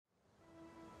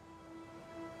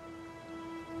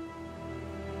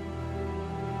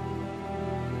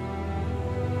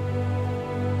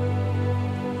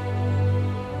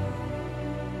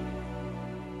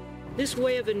This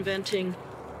way of inventing,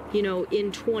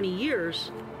 in 20 years,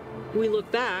 we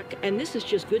look back and this is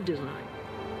just good design.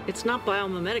 It's not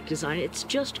biomimetic design, it's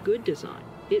just good design.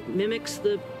 It mimics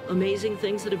the amazing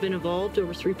things that have been evolved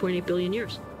over 3.8 billion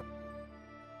years.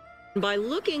 By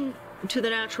looking to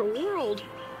the natural world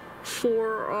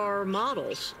for our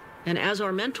models and as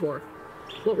our mentor,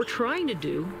 what we're trying to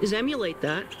do is emulate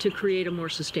that to create a more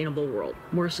sustainable world,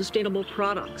 more sustainable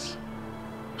products,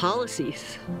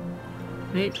 policies,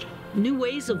 right? New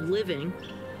ways of living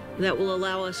that will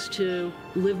allow us to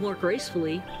live more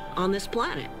gracefully on this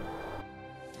planet.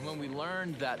 When we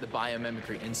learned that the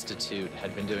Biomimicry Institute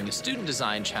had been doing a student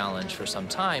design challenge for some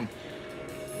time,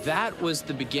 that was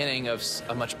the beginning of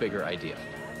a much bigger idea,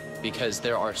 because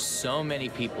there are so many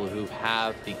people who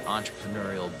have the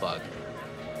entrepreneurial bug,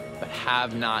 but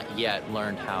have not yet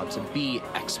learned how to be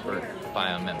expert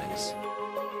biomimics.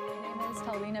 My name is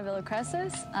Paulina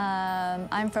Villacreses.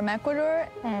 I'm from Ecuador.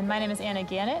 And my name is Anna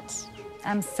Gannett.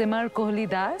 I'm Simar Kohli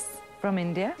Das from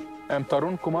India. I'm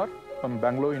Tarun Kumar from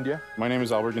Bangalore, India. My name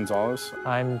is Albert Gonzalez.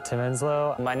 I'm Tim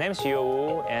Enslow. My name is Yu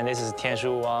Wu, and this is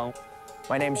Tianshu Wang.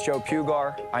 My name is Joe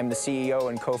Pugar. I'm the CEO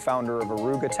and co-founder of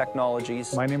Aruga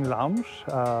Technologies. My name is Amr.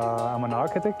 I'm an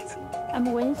architect. I'm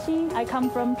Wenxi. I come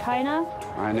from China.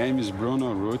 My name is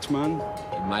Bruno Ruttmann.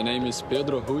 My name is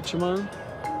Pedro Ruttmann,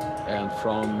 and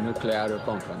from Nuclear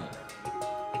Company.